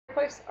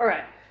Place. All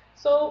right.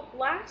 So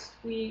last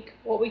week,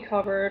 what we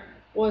covered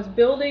was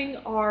building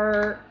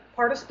our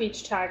part of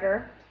speech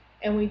tagger,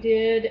 and we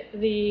did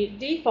the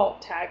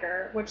default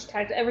tagger, which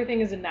tags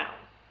everything as a noun.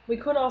 We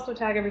could also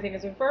tag everything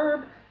as a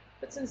verb,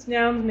 but since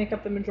nouns make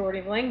up the majority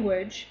of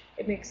language,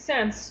 it makes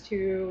sense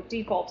to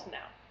default to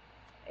noun.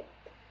 Okay.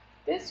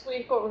 This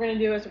week, what we're going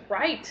to do is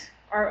write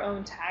our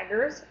own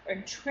taggers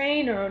and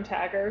train our own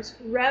taggers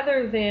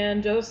rather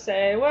than just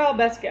say, well,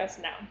 best guess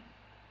noun.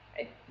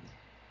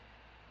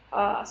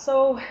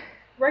 So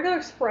regular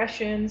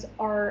expressions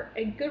are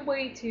a good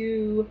way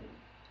to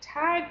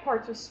tag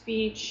parts of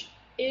speech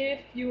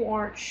if you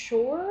aren't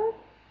sure.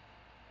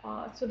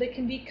 So they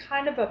can be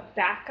kind of a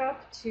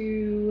backup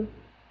to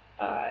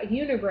a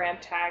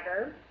unigram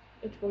tagger,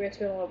 which we'll get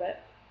to in a little bit.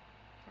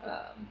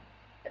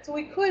 And so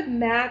we could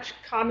match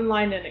common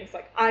line endings,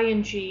 like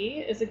ing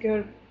is a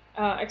good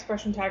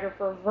expression tagger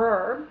for a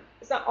verb.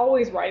 It's not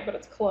always right, but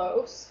it's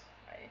close.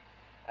 Right?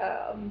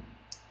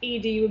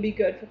 Ed would be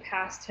good for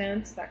past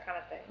tense, that kind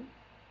of thing.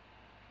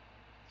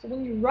 So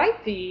when you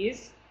write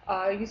these,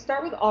 you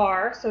start with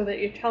R so that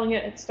you're telling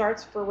it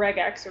starts for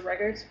regex or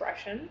regular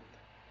expression.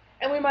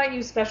 And we might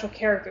use special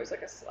characters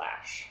like a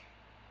slash.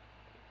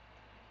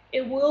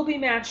 It will be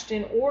matched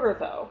in order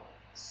though.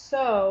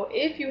 So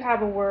if you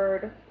have a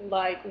word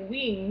like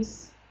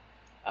wings,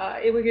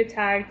 it would get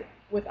tagged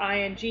with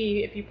ing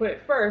if you put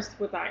it first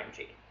with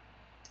ing.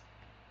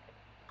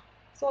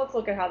 So let's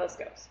look at how this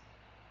goes.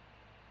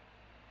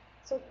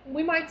 So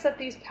we might set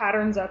these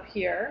patterns up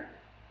here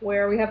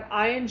where we have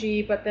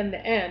ing but then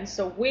the n.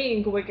 So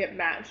wing would get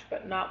matched,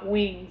 but not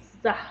wings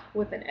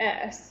with an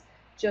s,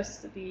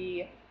 just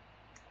the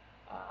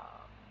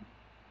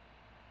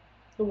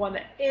one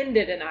that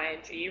ended in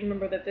ing.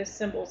 Remember that this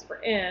symbol is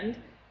for end.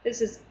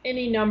 This is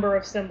any number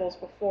of symbols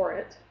before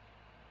it.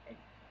 Okay.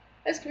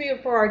 This can be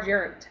for our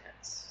gerund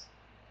tense,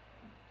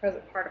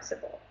 present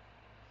participle.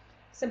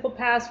 Simple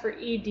past for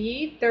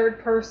ed, third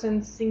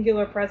person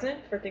singular present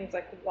for things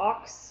like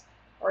walks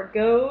or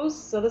goes.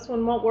 So this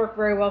one won't work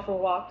very well for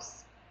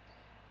walks.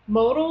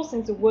 Modals,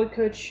 things of would,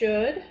 could,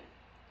 should.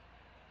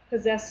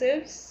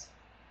 Possessives,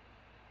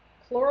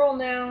 plural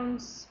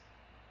nouns,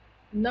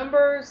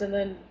 numbers, and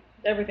then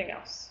everything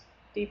else.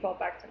 Default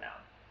back to noun.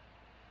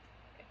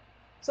 Okay.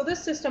 So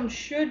this system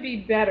should be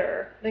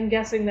better than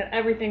guessing that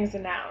everything's a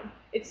noun.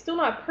 It's still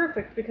not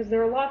perfect because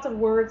there are lots of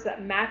words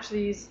that match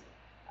these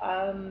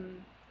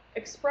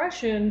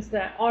expressions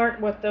that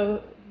aren't what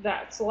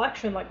that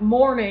selection, like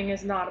morning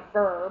is not a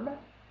verb.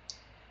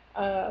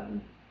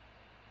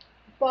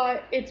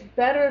 But it's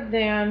better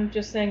than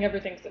just saying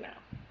everything's a noun.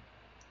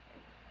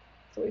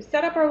 So we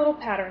set up our little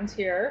patterns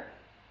here.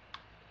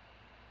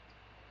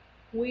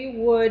 We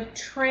would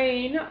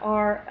train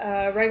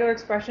our regular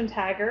expression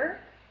tagger,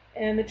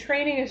 and the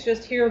training is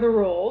just here are the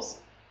rules.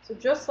 So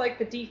just like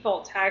the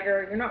default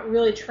tagger, you're not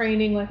really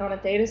training like on a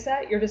data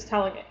set, you're just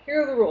telling it,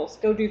 here are the rules,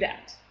 go do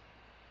that.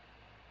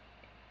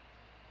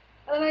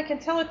 And then I can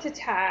tell it to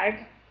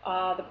tag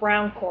the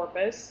brown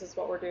corpus is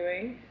what we're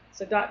doing.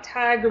 So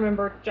 .tag,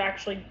 remember,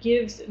 actually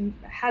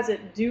has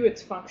it do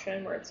its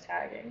function where it's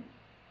tagging.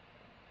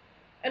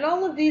 And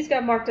all of these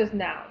got marked as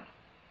noun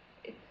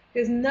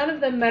because none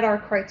of them met our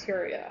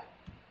criteria.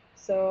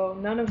 So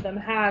none of them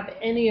have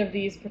any of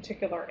these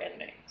particular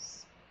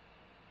endings.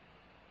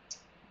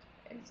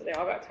 Okay, so they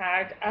all got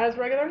tagged as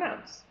regular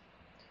nouns.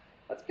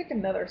 Let's pick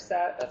another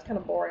set. That's kind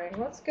of boring.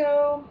 Let's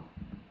go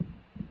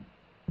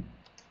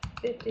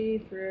 50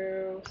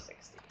 through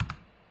 60.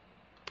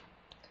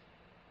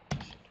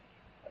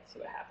 Let's see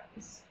what happens.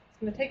 It's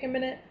going to take a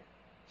minute.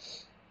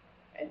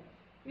 Okay.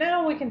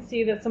 Now we can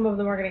see that some of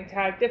them are getting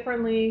tagged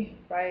differently,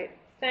 right?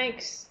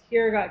 Thanks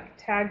here got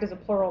tagged as a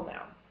plural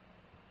noun.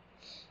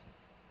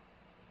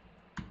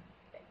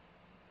 Okay.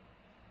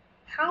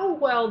 How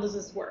well does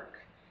this work?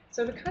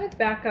 So to kind of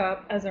back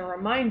up as a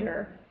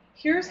reminder,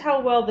 here's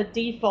how well the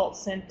default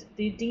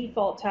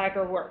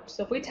tagger works.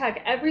 So if we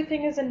tag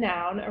everything as a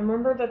noun, and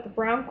remember that the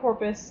brown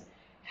corpus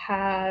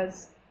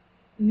has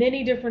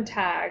many different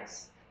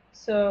tags.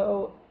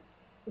 So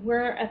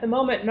we're at the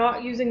moment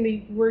not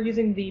using we're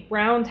using the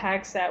brown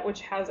tag set,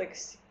 which has like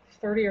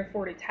 30 or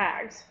 40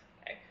 tags.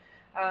 Okay.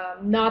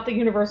 Not the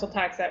universal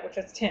tag set, which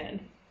has 10.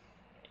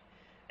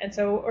 And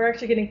so we're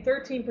actually getting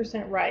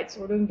 13% right.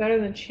 So we're doing better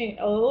than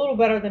a little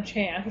better than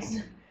chance.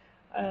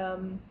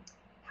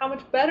 How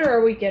much better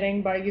are we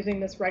getting by using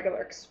this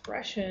regular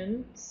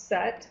expression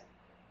set?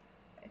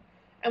 Okay.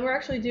 And we're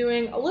actually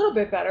doing a little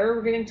bit better.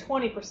 We're getting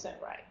 20%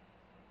 right.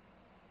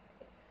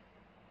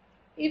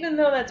 Even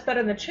though that's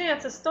better than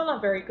chance, it's still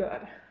not very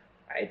good.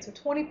 Right? So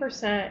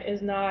 20%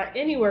 is not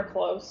anywhere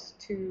close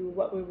to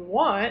what we would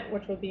want,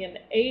 which would be in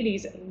the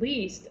 80s at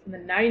least, and the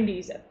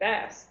 90s at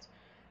best.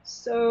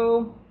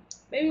 So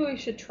maybe we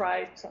should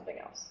try something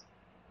else.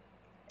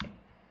 Okay.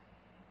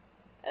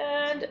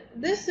 And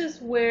this is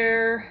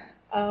where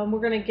we're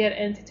going to get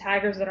into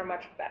taggers that are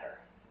much better.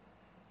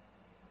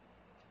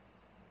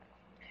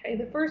 Okay,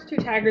 the first two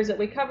taggers that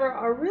we cover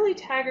are really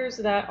taggers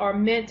that are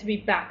meant to be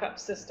backup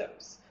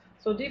systems.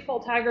 So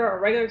default tagger or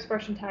regular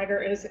expression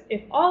tagger is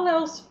if all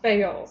else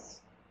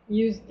fails,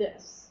 use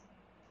this.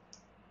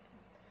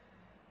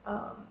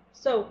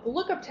 So the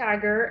lookup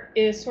tagger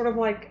is sort of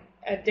like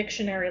a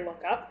dictionary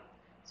lookup.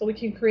 So we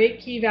can create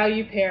key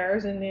value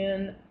pairs and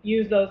then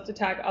use those to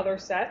tag other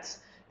sets.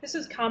 This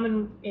is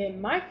common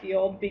in my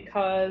field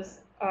because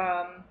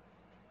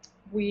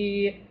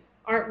we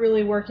aren't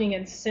really working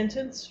in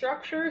sentence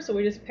structure, so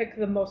we just pick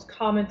the most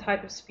common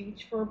type of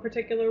speech for a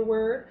particular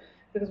word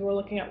because we're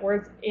looking at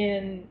words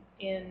in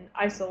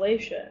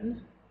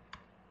isolation.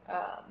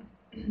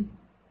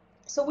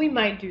 So we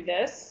might do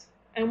this,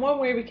 and one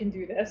way we can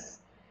do this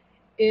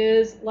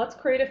is let's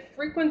create a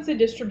frequency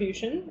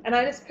distribution, and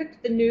I just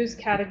picked the news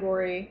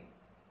category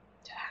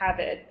to have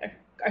it.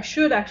 I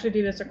should actually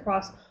do this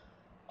across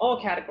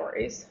all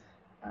categories,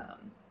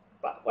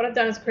 but what I've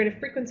done is create a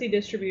frequency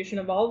distribution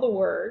of all the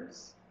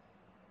words.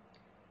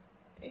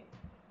 Okay.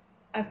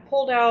 I've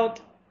pulled out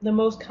the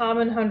most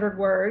common 100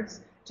 words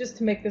just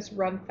to make this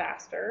run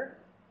faster,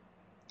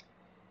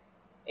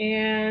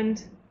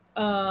 and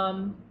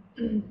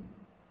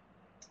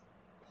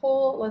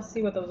let's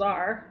see what those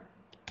are.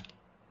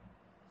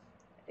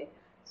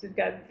 So we've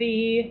got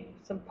the,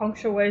 some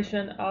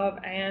punctuation of,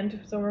 and.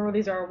 So remember,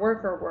 these are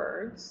worker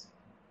words.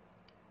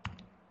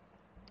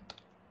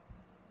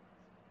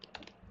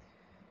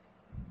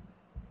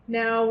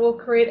 Now we'll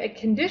create a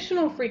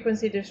conditional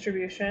frequency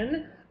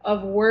distribution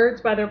of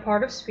words by their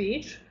part of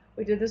speech.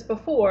 We did this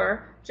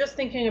before, just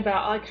thinking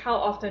about like how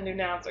often do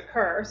nouns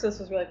occur. So this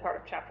was really part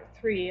of chapter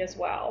 3 as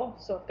well.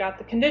 So we've got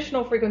the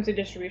conditional frequency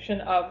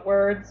distribution of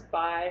words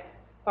by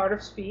part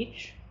of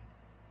speech.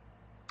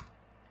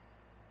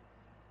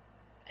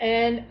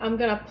 And I'm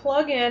going to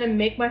plug in and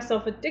make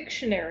myself a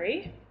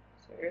dictionary.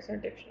 So here's our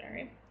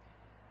dictionary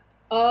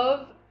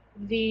of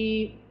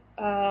the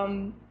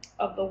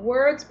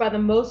words by the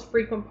most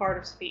frequent part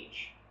of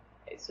speech.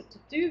 Okay, so to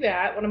do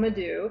that, what I'm going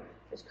to do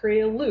is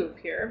create a loop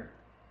here.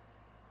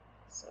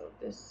 So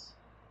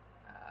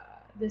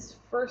this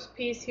first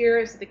piece here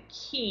is the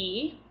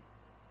key.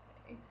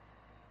 Okay.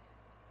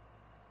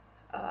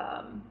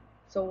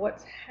 So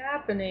what's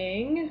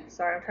happening?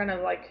 Sorry, I'm trying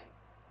to like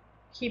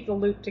keep the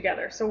loop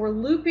together. So we're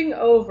looping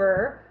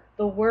over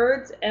the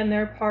words and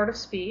their part of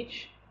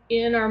speech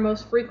in our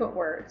most frequent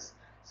words.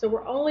 So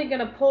we're only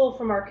going to pull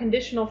from our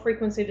conditional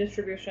frequency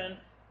distribution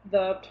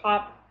the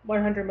top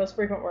 100 most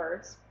frequent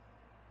words.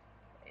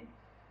 Okay.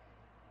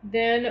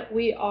 Then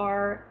we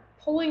are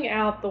pulling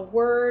out the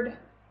word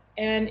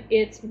and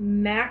its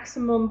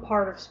maximum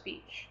part of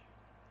speech.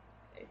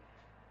 Okay.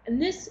 And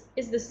this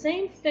is the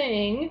same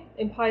thing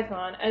in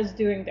Python as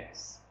doing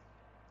this.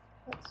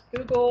 Let's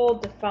Google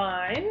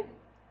define.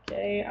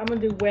 Okay, I'm going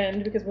to do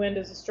wind because wind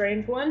is a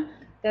strange one.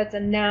 That's a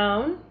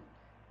noun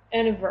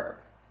and a verb.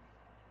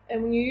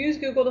 And when you use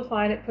Google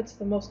define, it puts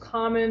the most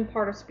common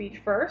part of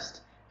speech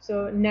first.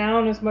 So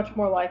noun is much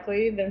more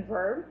likely than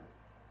verb.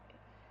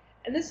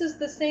 And this is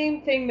the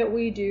same thing that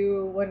we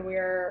do when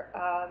we're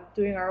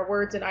doing our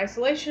words in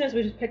isolation, is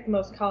we just pick the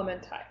most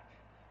common type.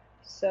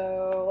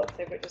 So let's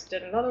say if we just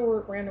did another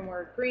word, random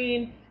word,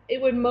 green,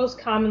 it would most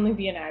commonly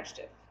be an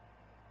adjective.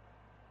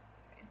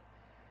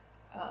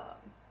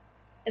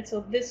 And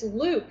so this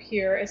loop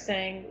here is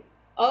saying,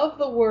 of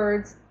the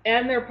words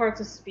and their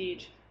parts of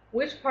speech,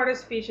 which part of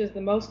speech is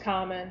the most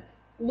common,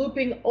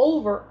 looping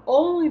over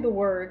only the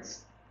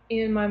words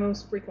in my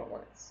most frequent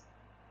words.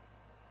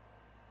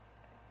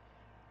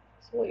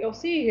 So what you'll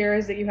see here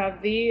is that you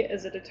have the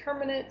as a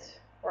determinant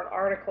or an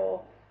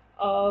article,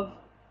 of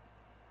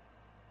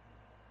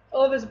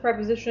is a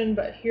preposition,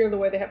 but here the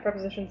way they have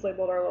prepositions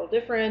labeled are a little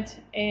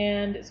different,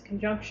 and it's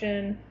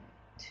conjunction,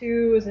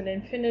 to is an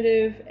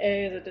infinitive,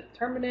 a is a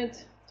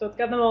determinant. So it's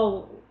got them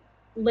all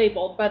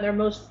labeled by their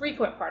most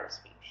frequent part of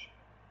speech.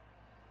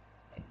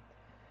 Okay.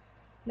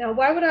 Now,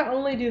 why would I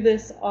only do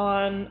this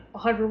on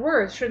 100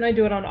 words? Shouldn't I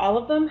do it on all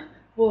of them?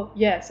 Well,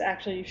 yes,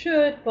 actually you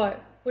should, but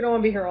we don't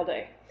want to be here all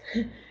day.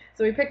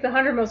 So we picked the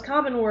 100 most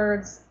common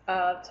words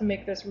to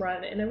make this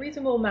run in a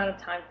reasonable amount of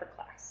time for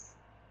class.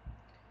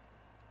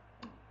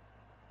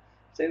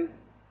 So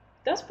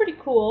that's pretty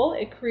cool.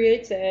 It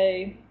creates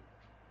a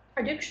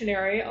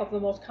dictionary of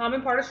the most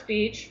common part of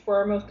speech for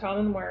our most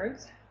common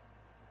words.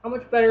 How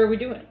much better are we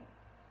doing?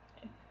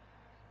 Okay.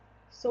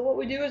 So what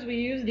we do is we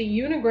use the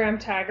unigram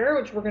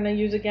tagger, which we're going to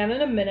use again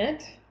in a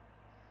minute,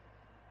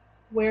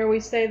 where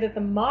we say that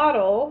the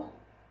model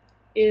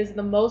is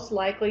the most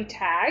likely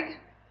tag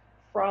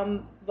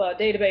from the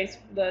database,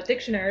 the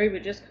dictionary we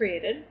just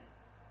created.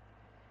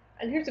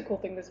 And here's the cool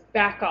thing, this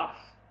back off.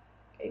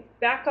 Okay.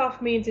 Back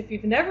off means if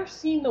you've never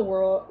seen the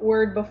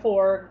word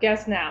before,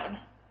 guess noun.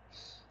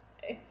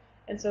 Okay.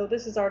 And so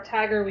this is our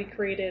tagger we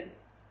created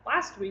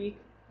last week,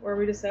 where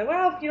we just say,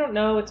 well, if you don't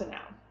know, it's a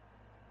noun.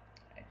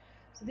 Okay.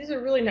 So these are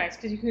really nice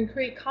because you can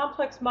create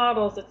complex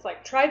models that's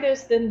like, try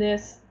this, then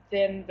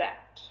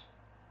that.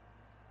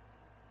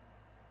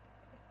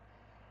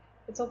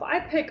 And so if I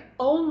pick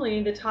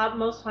only the top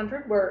most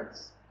 100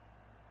 words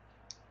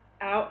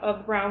out of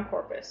the Brown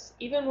corpus,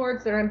 even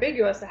words that are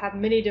ambiguous that have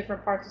many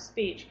different parts of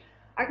speech,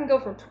 I can go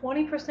from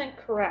 20%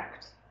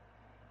 correct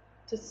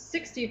to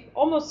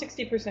almost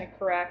 60%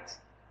 correct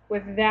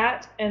with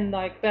that and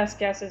like best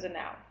guess is a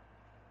noun.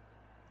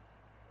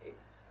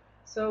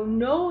 So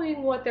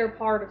knowing what their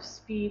part of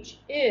speech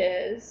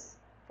is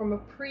from a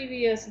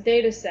previous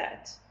data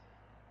set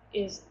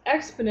is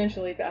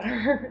exponentially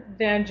better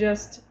than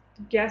just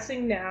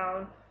guessing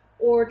noun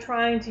or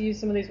trying to use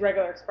some of these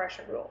regular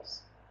expression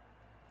rules.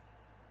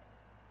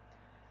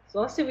 So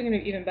let's see if we can do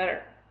even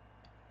better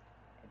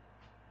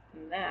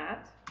than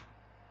that.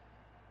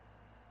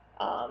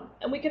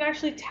 And we can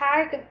actually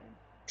tag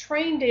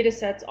train data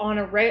sets on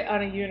a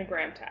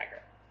unigram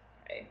tagger.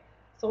 Okay?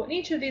 So in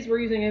each of these, we're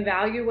using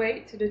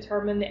evaluate to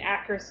determine the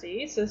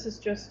accuracy. So this is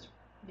just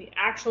the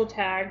actual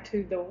tag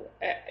to the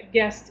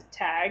guessed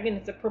tag, and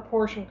it's a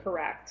proportion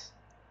correct.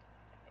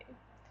 Okay.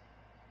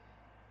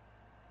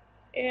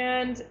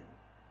 And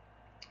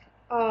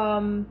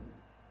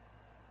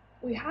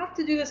we have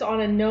to do this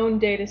on a known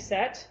data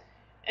set.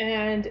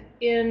 And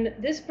in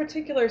this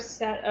particular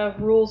set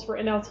of rules for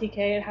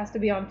NLTK, it has to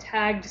be on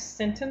tagged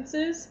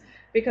sentences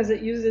because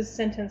it uses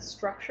sentence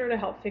structure to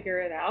help figure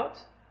it out.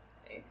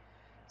 Okay.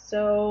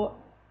 So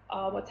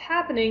what's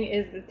happening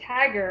is the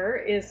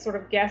tagger is sort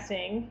of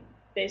guessing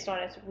based on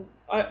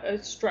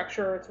its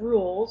structure, its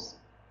rules.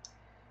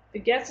 The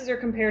guesses are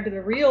compared to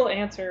the real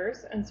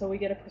answers, and so we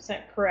get a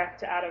percent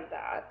correct out of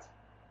that.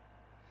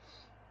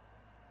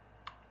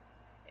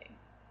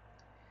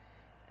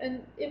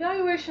 And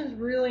evaluation is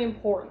really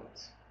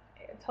important.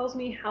 It tells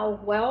me how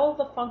well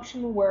the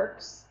function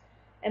works,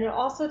 and it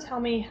also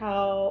tells me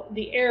how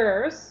the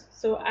errors.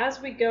 So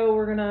as we go,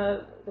 we're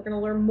gonna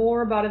learn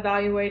more about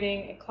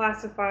evaluating and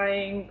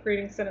classifying,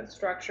 creating sentence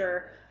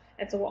structure,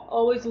 and so we'll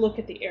always look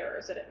at the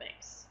errors that it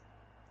makes.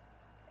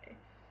 Okay.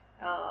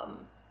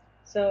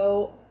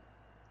 So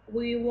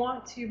we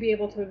want to be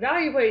able to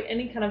evaluate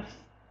any kind of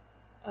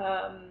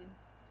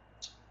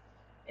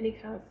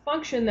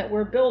function that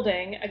we're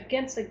building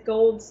against a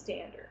gold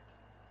standard.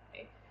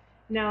 Okay.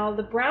 Now,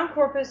 the Brown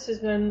corpus has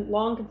been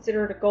long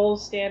considered a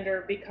gold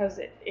standard because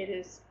it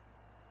has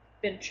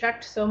been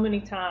checked so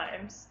many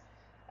times.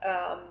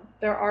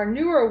 There are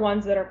newer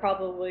ones that are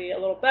probably a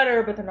little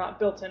better, but they're not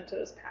built into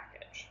this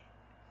package.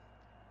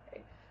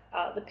 Okay.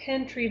 The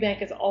Penn tree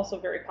bank is also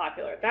very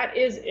popular. That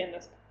is in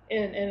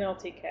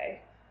NLTK.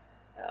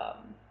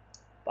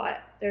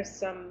 But there's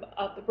some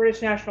of the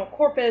British National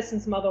Corpus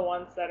and some other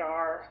ones that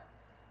are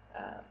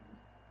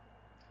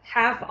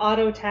half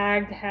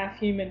auto-tagged, half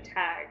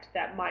human-tagged.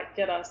 That might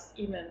get us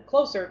even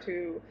closer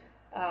to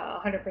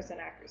 100%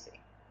 accuracy.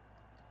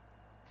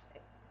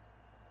 Okay.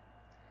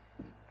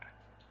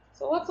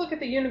 So let's look at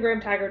the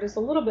unigram tagger just a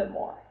little bit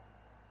more.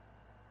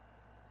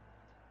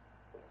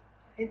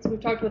 Okay, so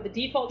we've talked about the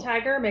default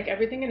tagger, make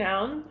everything a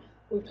noun.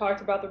 We've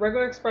talked about the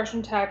regular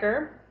expression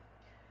tagger.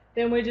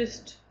 Then we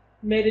just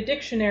made a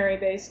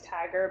dictionary-based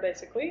tagger,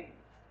 basically.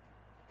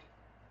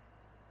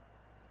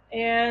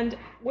 And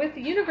with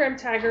the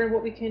unigram tagger,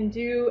 what we can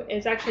do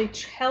is actually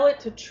tell it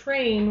to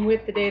train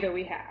with the data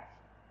we have.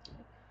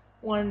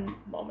 One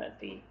moment,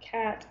 the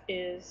cat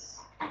is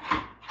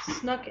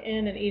snuck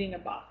in and eating a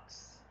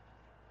box.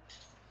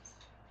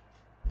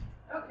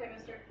 Okay,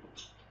 mister.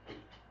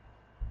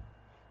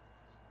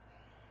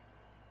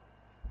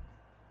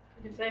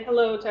 You can say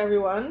hello to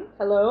everyone.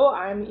 Hello,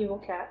 I'm Evil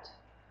Cat.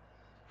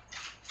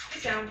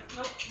 Sit down.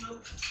 Nope,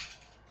 nope.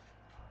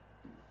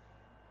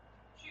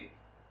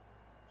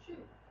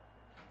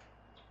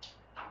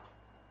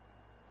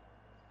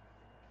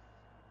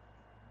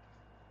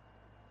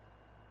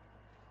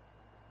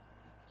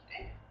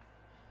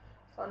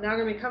 So I'm now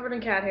going to be covered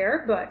in cat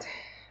hair, but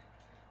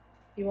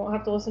you won't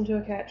have to listen to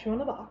a cat chew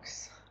on a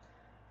box.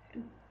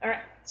 All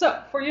right,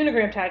 so for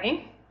unigram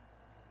tagging,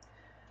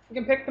 we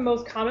can pick the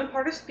most common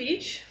part of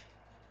speech.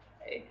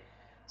 Okay.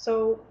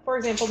 So, for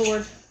example, the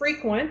word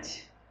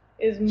frequent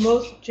is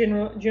most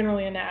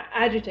generally an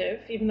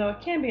adjective, even though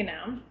it can be a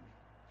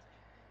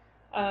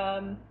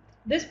noun.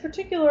 This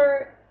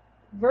particular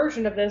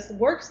version of this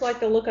works like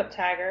the lookup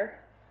tagger,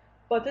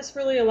 but this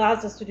really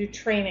allows us to do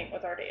training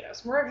with our data.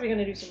 So we're actually going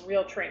to do some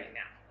real training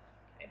now.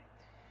 Okay.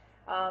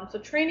 So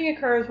training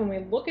occurs when we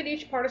look at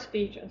each part of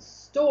speech and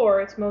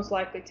store its most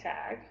likely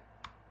tag.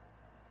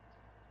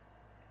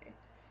 Okay.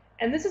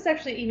 And this is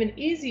actually even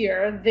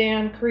easier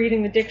than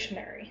creating the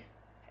dictionary.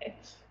 Okay.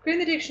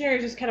 Creating the dictionary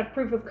is just kind of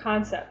proof of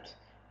concept.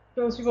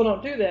 Most people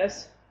don't do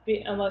this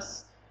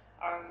unless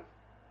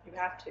you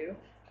have to,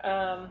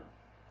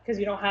 because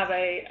you don't have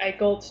a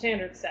gold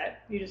standard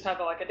set. You just have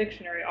like a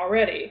dictionary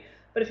already.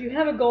 But if you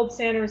have a gold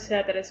standard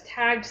set that is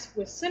tagged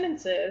with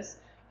sentences,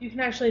 you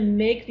can actually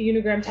make the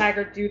unigram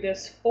tagger do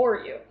this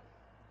for you.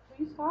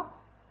 Will you stop?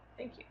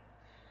 Thank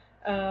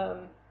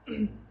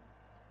you.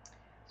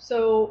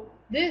 So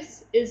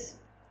this is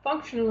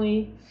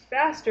functionally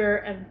faster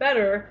and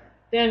better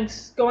than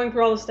going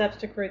through all the steps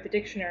to create the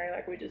dictionary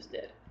like we just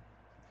did.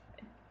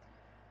 Okay.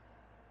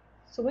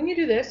 So when you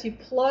do this, you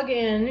plug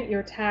in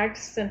your tagged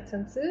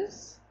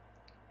sentences.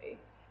 Okay.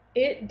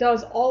 It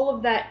does all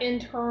of that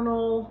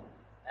internal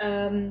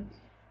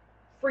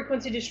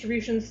frequency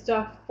distribution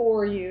stuff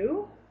for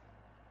you.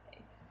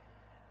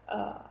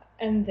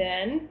 And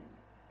then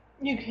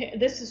you can,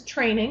 this is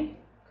training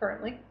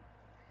currently.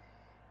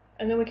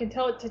 and then we can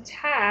tell it to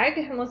tag,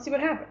 and let's see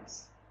what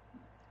happens.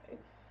 Okay.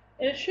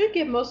 And it should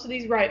get most of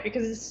these right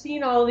because it's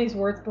seen all these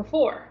words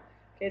before.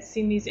 Okay, it's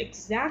seen these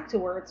exact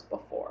words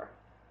before,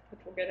 which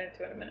we'll get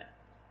into in a minute.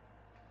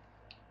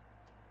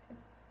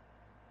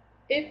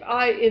 If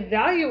I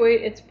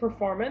evaluate its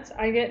performance,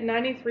 I get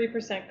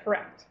 93%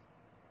 correct.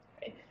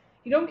 Okay.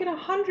 You don't get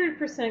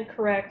 100%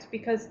 correct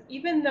because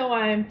even though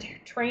I am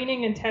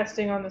training and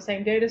testing on the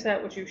same data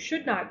set, which you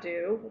should not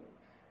do,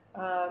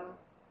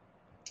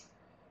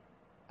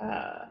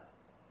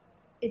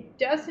 it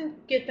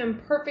doesn't get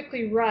them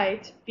perfectly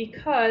right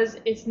because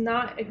it's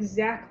not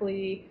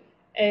exactly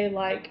a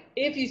like,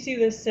 if you see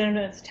this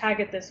sentence, tag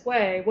it this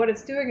way. What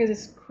it's doing is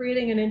it's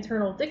creating an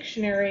internal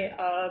dictionary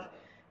of,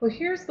 well,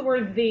 here's the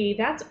word the,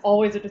 that's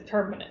always a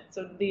determinant,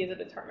 so the is a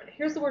determinant.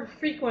 Here's the word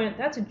frequent,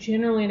 that's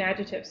generally an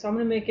adjective, so I'm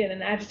going to make it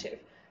an adjective.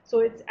 So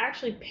it's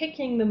actually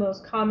picking the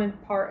most common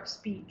part of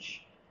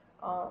speech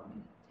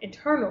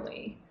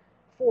internally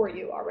for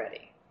you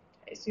already.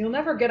 Okay, so you'll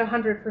never get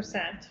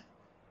 100%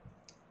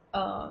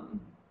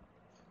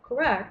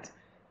 correct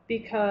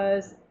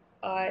because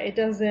it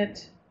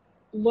doesn't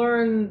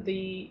learn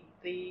the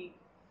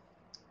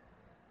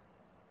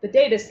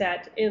data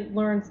set, it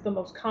learns the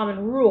most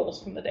common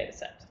rules from the data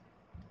set.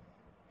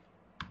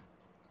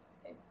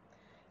 Okay.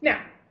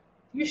 Now,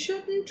 you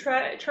shouldn't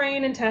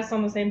train and test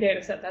on the same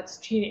data set. That's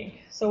cheating.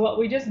 So what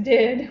we just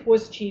did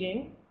was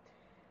cheating.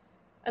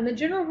 And the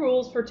general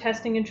rules for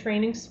testing and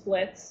training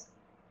splits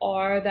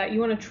are that you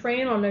want to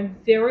train on a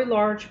very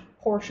large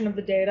portion of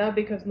the data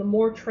because the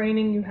more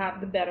training you have,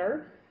 the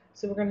better.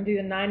 So we're going to do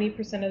the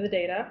 90% of the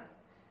data.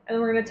 And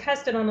then we're going to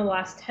test it on the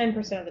last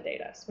 10% of the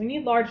data. So we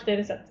need large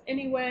data sets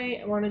anyway,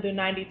 and we're going to do a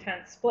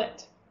 90-10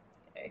 split.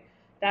 Okay?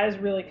 That is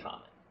really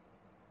common.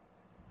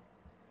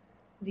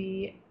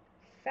 The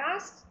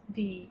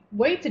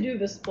way to do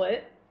the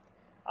split,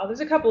 there's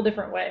a couple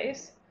different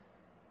ways,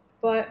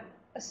 but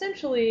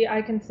essentially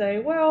I can say,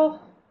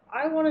 well,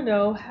 I want to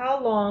know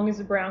how long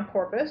is a brown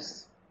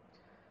corpus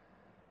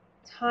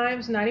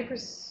times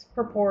 90%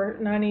 or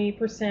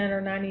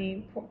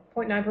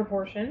 90.9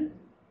 proportion.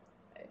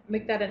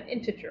 Make that an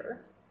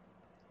integer.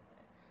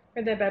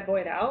 Print that bad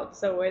boy out.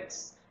 So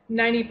it's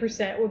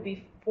 90% would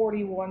be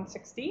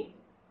 4160.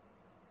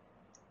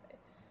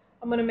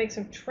 I'm going to make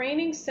some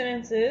training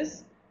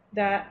sentences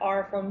that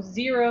are from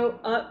 0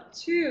 up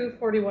to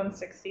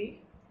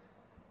 4160.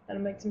 And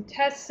I'll make some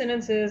test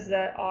sentences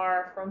that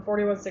are from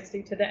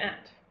 4160 to the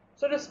end.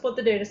 So just split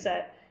the data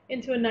set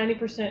into a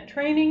 90%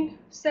 training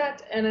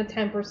set and a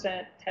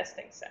 10%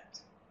 testing set.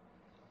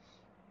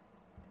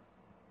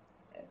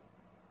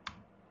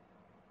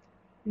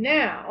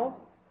 Now,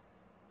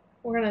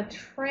 we're going to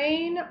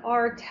train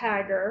our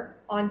tagger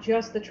on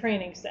just the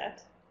training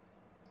set,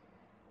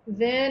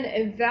 then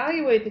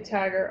evaluate the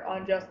tagger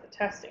on just the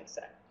testing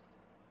set.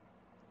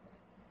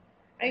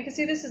 And you can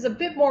see this is a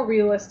bit more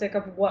realistic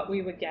of what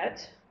we would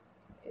get.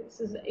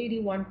 This is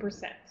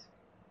 81%,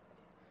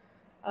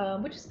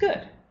 which is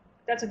good.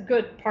 That's a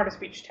good part of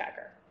speech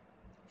tagger.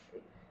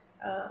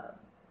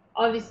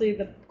 Obviously,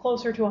 the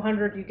closer to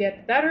 100 you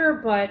get, the better,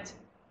 but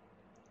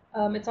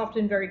it's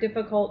often very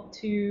difficult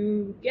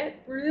to get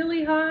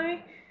really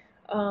high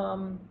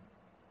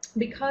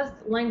because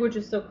language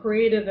is so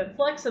creative and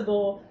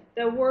flexible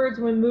that words,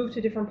 when moved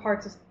to different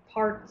parts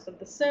of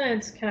the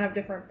sentence, can have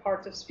different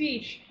parts of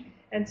speech,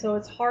 and so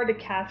it's hard to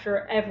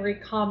capture every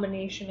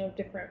combination of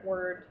different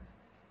word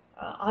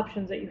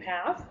options that you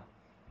have.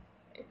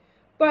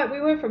 But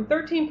we went from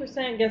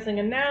 13% guessing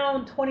a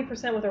noun,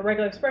 20% with a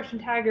regular expression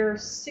tagger,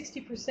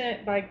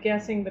 60% by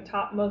guessing the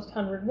top most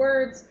 100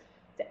 words,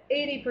 to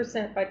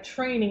 80% by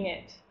training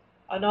it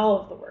on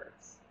all of the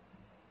words.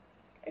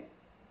 Okay.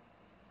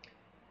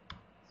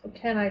 So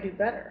can I do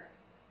better?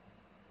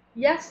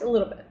 Yes, a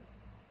little bit.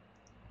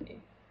 Okay.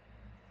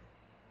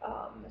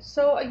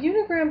 So a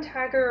unigram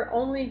tagger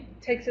only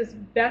takes its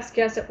best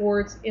guess at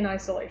words in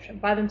isolation,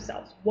 by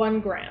themselves,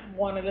 1 gram,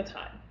 one at a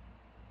time.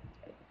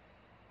 Okay.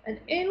 An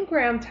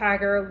n-gram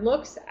tagger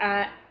looks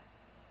at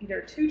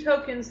either 2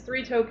 tokens,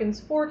 3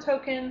 tokens, 4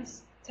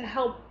 tokens to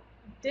help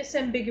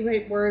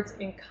disambiguate words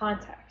in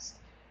context.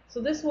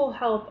 So this will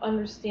help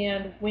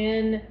understand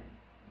when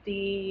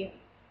the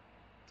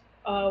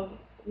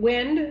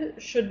wind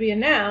should be a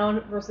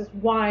noun versus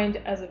wind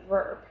as a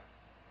verb.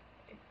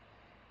 Okay.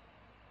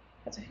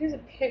 So here's a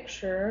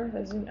picture.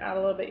 If I zoom out a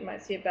little bit, you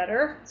might see it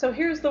better. So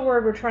here's the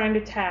word we're trying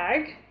to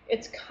tag.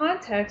 Its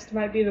context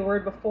might be the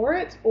word before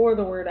it or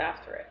the word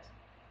after it.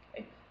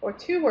 Okay. Or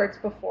 2 words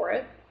before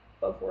it,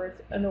 both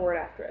words, and the word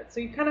after it. So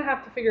you kind of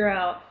have to figure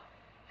out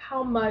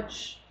how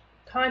much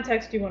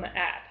context you want to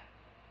add.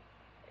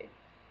 Okay.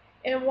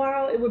 And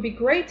while it would be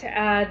great to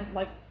add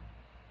like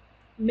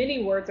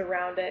many words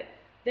around it,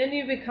 then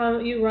you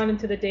run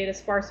into the data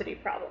sparsity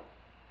problem.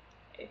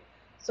 Okay.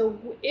 So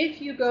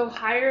if you go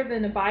higher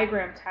than a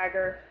bigram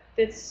tagger,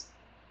 it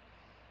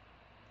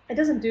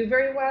doesn't do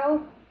very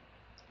well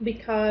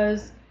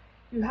because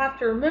you have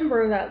to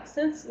remember that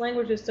since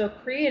language is so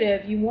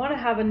creative, you want to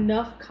have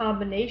enough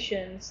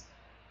combinations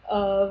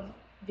of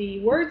the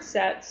word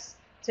sets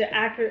to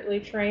accurately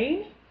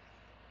train.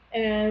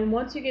 And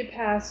once you get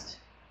past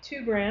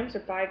 2 grams or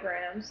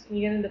bigrams, and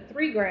you get into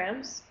 3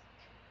 grams,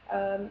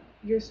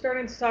 you're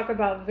starting to talk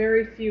about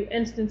very few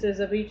instances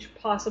of each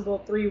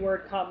possible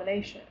 3-word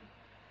combination.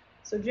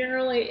 So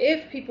generally,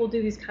 if people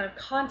do these kind of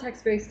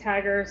context-based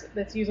taggers,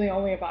 that's usually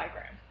only a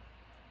bigram,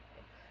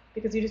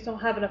 because you just don't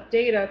have enough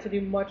data to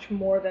do much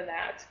more than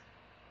that,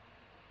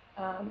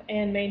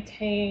 and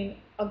maintain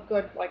a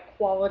good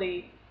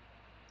quality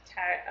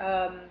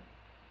tag,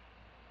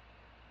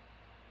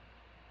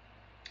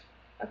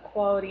 a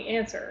quality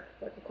answer,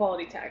 like a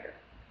quality tagger.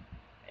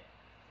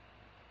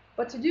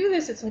 But to do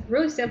this, it's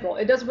really simple.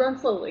 It does run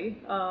slowly,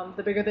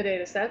 the bigger the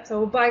data set.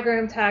 So a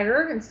bigram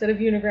tagger instead of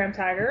unigram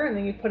tagger, and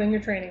then you put in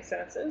your training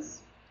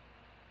sentences.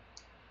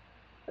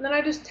 And then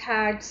I just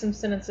tagged some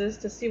sentences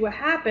to see what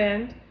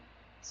happened,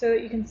 so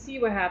that you can see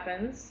what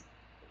happens.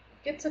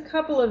 It gets a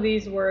couple of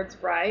these words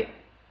right,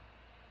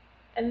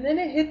 and then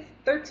it hits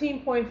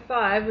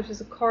 13.5, which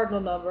is a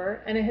cardinal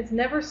number, and it has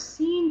never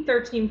seen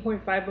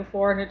 13.5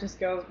 before, and it just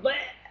goes bleh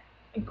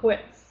and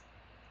quits.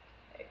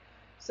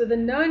 So the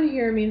none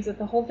here means that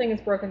the whole thing is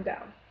broken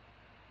down.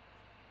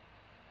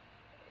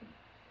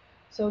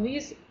 So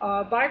these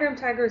bigram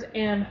taggers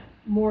and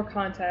more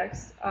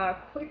context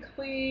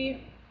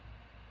quickly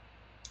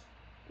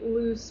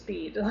lose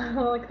speed.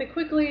 They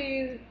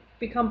quickly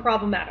become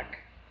problematic.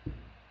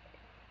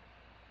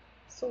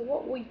 So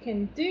what we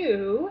can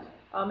do,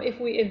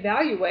 if we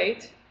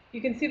evaluate, you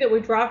can see that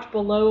we dropped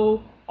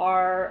below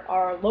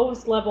our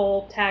lowest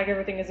level tag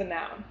everything is a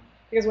noun.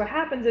 Because what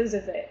happens is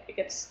it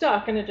gets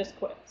stuck and it just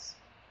quits.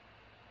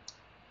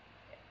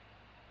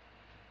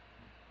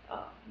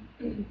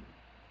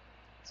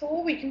 So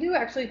what we can do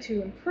actually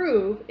to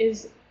improve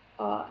is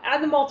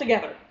add them all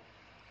together.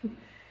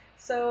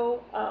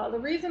 So the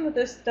reason that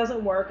this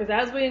doesn't work is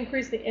as we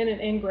increase the in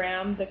and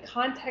n-gram, the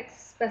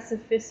context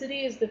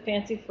specificity is the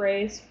fancy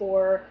phrase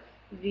for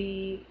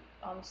the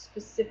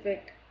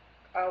specific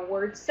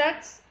word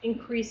sets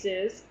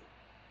increases.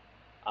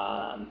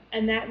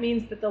 And that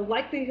means that the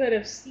likelihood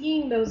of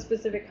seeing those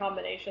specific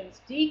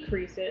combinations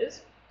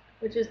decreases,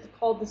 which is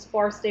called the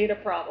sparse data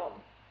problem.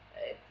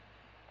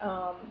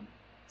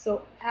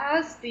 So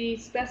as the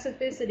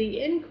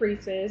specificity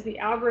increases, the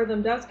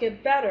algorithm does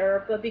get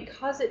better, but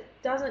because it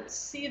doesn't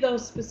see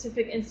those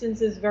specific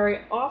instances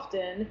very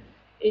often,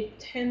 it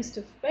tends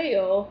to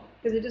fail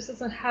because it just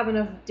doesn't have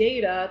enough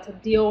data to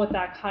deal with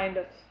that kind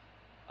of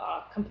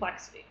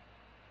complexity.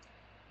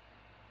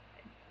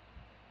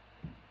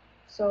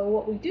 So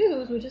what we do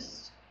is we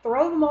just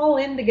throw them all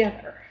in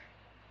together.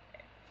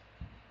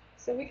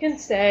 So we can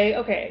say,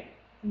 okay,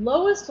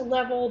 lowest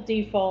level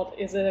default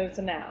is a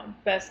noun,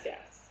 best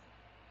guess.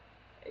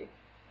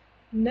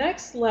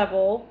 Next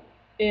level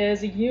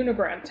is a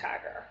unigram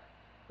tagger,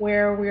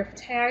 where we've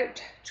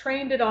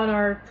trained it on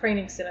our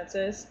training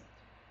sentences,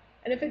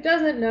 and if it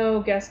doesn't know,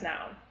 guess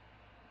noun.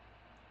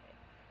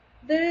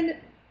 Then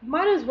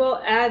might as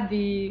well add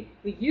the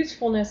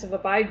usefulness of a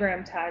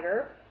bigram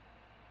tagger,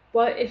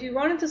 but if you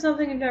run into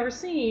something you've never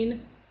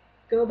seen,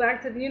 go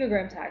back to the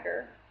unigram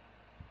tagger,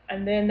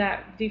 and then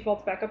that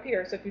defaults back up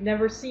here. So if you've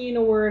never seen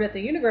a word at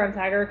the unigram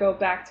tagger, go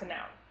back to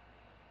noun.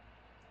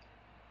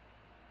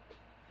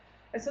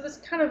 And so this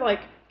kind of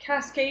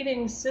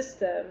cascading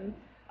system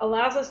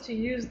allows us to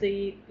use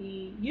the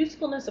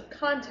usefulness of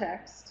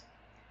context,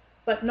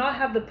 but not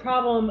have the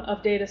problem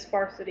of data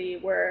sparsity,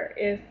 where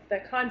if the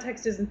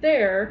context isn't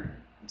there,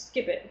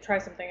 skip it and try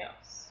something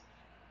else.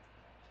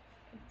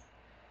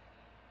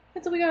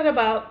 And so we got to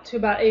about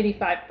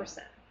 85%,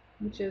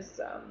 which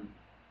is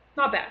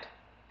not bad.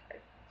 Okay.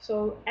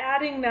 So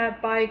adding that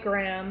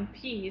bigram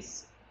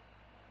piece,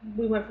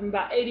 we went from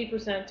about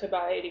 80% to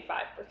about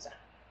 85%.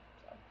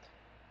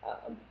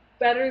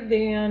 Better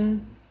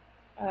than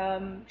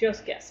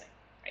just guessing,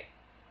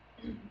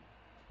 right?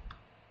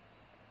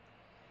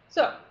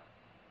 So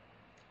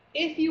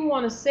if you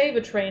want to save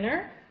a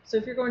trainer, so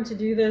if you're going to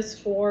do this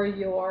for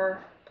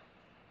your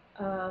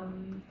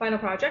final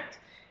project,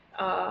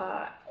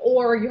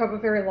 or you have a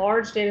very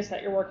large data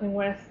set you're working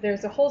with,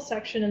 there's a whole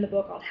section in the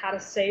book on how to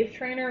save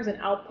trainers and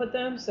output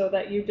them so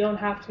that you don't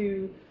have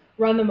to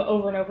run them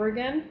over and over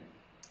again.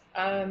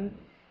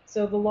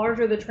 So the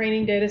larger the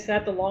training data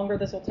set, the longer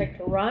this will take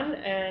to run.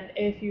 And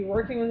if you're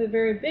working with a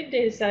very big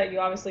data set, you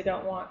obviously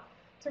don't want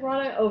to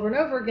run it over and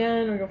over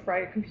again or you'll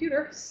fry your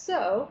computer.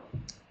 So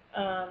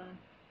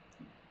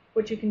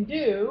what you can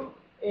do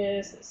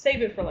is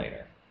save it for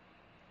later.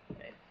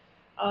 Okay.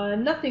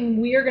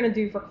 Nothing we're going to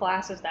do for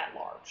class is that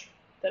large.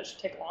 That should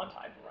take a long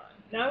time to run.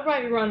 Now it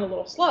might be run a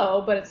little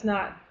slow, but it's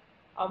not.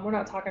 We're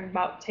not talking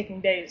about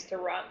taking days to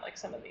run like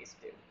some of these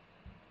do.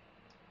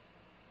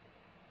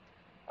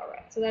 All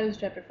right, so that is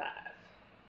chapter 5.